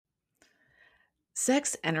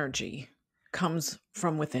Sex energy comes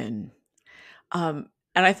from within. And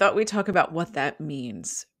I thought we'd talk about what that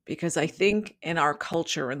means because I think in our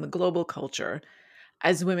culture, in the global culture,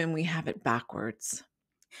 as women, we have it backwards.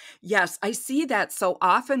 Yes, I see that so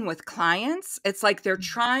often with clients. It's like they're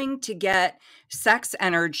trying to get sex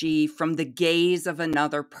energy from the gaze of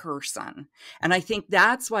another person. And I think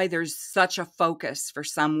that's why there's such a focus for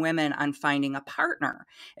some women on finding a partner.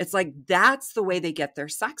 It's like that's the way they get their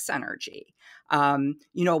sex energy.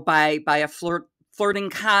 By a flirting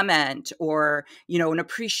comment or, an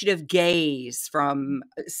appreciative gaze from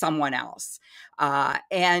someone else.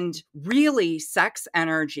 And really sex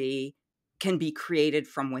energy can be created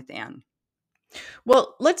from within.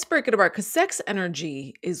 Well, let's break it apart because sex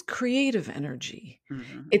energy is creative energy.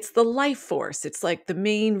 Mhm. It's the life force. It's like the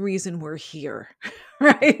main reason we're here,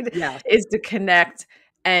 right? Yes. Is to connect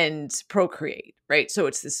and procreate, right? So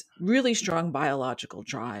it's this really strong biological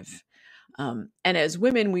drive. And as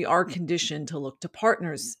women, we are conditioned to look to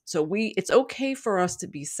partners. So it's okay for us to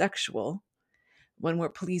be sexual when we're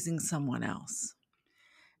pleasing someone else.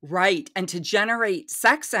 Right. And to generate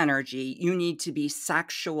sex energy, you need to be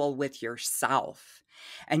sexual with yourself.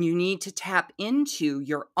 And you need to tap into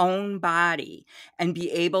your own body and be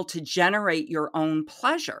able to generate your own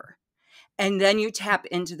pleasure. And then you tap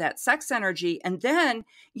into that sex energy and then,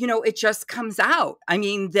 it just comes out. I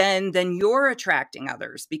mean, then you're attracting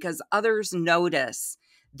others because others notice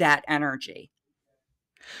that energy.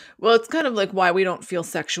 Well, it's kind of like why we don't feel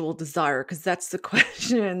sexual desire, because that's the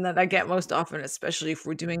question that I get most often, especially if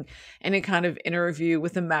we're doing any kind of interview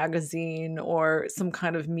with a magazine or some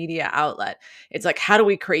kind of media outlet. It's like, how do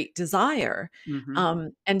we create desire?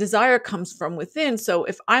 Mhm. And desire comes from within. So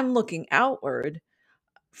if I'm looking outward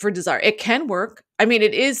for desire, it can work. I mean,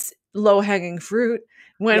 it is low hanging fruit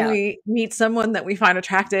when Yeah. we meet someone that we find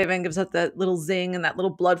attractive and gives us that little zing and that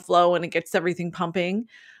little blood flow and it gets everything pumping.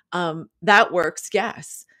 That works,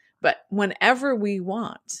 yes. But whenever we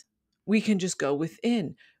want, we can just go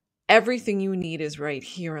within. Everything you need is right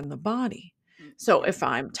here in the body. So Yeah. if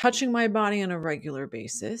I'm touching my body on a regular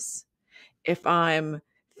basis, if I'm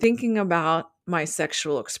thinking about my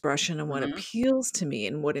sexual expression and what Mhm. appeals to me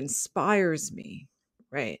and what inspires me,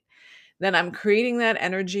 right? Then I'm creating that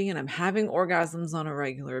energy and I'm having orgasms on a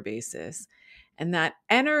regular basis. And that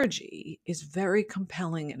energy is very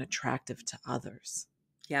compelling and attractive to others.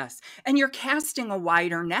 Yes. And you're casting a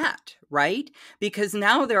wider net, right? Because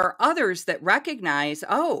now there are others that recognize,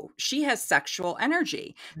 oh, she has sexual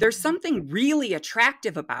energy. There's something really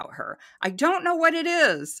attractive about her. I don't know what it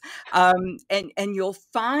is. And you'll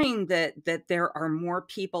find that there are more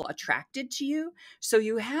people attracted to you. So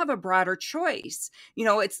you have a broader choice.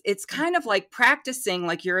 It's kind of like practicing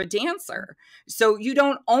like you're a dancer. So you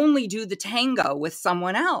don't only do the tango with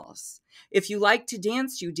someone else. If you like to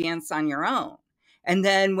dance, you dance on your own. And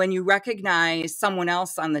then when you recognize someone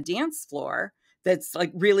else on the dance floor that's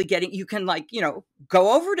like really getting, you can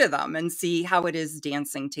go over to them and see how it is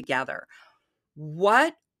dancing together.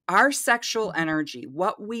 What our sexual energy,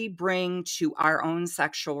 what we bring to our own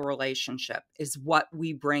sexual relationship is what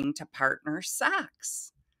we bring to partner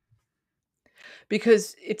sex.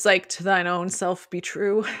 Because it's like to thine own self be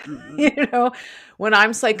true. Mhm. you know, when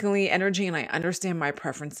I'm cycling energy and I understand my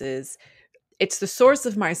preferences, it's the source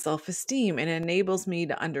of my self-esteem and it enables me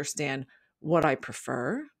to understand what I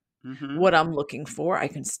prefer, Mhm. what I'm looking for. I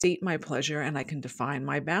can state my pleasure and I can define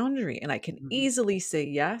my boundary and I can Mhm. easily say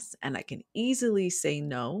yes and I can easily say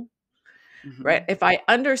no, right? Mhm. If I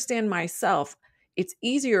understand myself, it's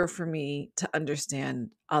easier for me to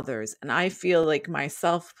understand others. And I feel like my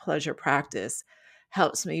self pleasure practice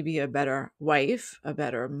helps me be a better wife, a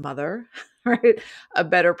better mother, right? A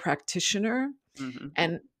better practitioner Mhm.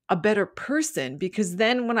 and a better person because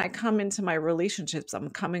then when I come into my relationships, I'm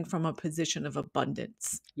coming from a position of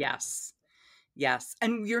abundance. Yes. Yes.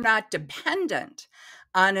 And you're not dependent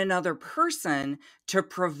on another person to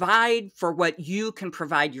provide for what you can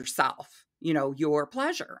provide yourself, your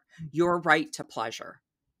pleasure, your right to pleasure.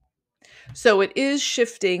 So it is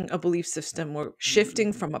shifting a belief system. We're Mhm.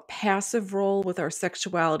 shifting from a passive role with our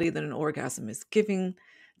sexuality that an orgasm is giving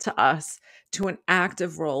to us to an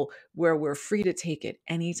active role where we're free to take it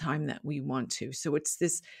anytime that we want to. So it's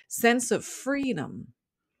this sense of freedom.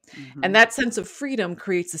 And Mhm. that sense of freedom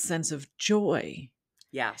creates a sense of joy.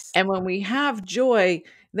 Yes. And when we have joy,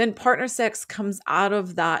 then partner sex comes out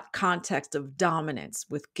of that context of dominance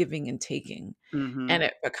with giving and taking, and Mhm.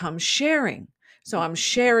 it becomes sharing. So I'm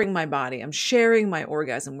sharing my body, I'm sharing my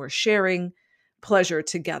orgasm, we're sharing pleasure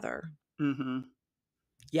together. Mhm.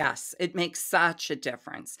 Yes, it makes such a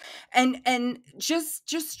difference. And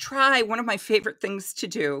just try one of my favorite things to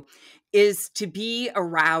do is to be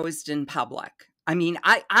aroused in public. I mean,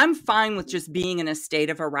 I'm fine with just being in a state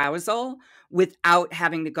of arousal without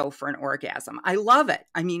having to go for an orgasm. I love it.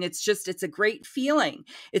 I mean, it's a great feeling.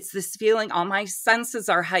 It's this feeling, all my senses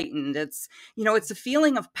are heightened. It's a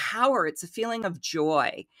feeling of power. It's a feeling of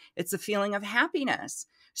joy. It's a feeling of happiness.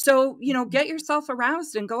 So, get yourself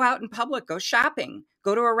aroused and go out in public, go shopping,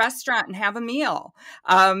 go to a restaurant and have a meal,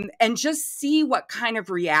 and just see what kind of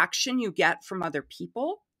reaction you get from other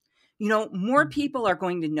people. More people are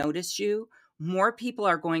going to notice you. More people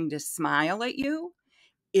are going to smile at you.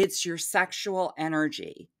 It's your sexual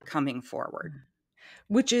energy coming forward.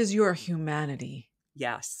 Which is your humanity,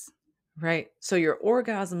 Yes. right? So your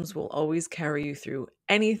orgasms will always carry you through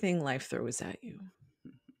anything life throws at you.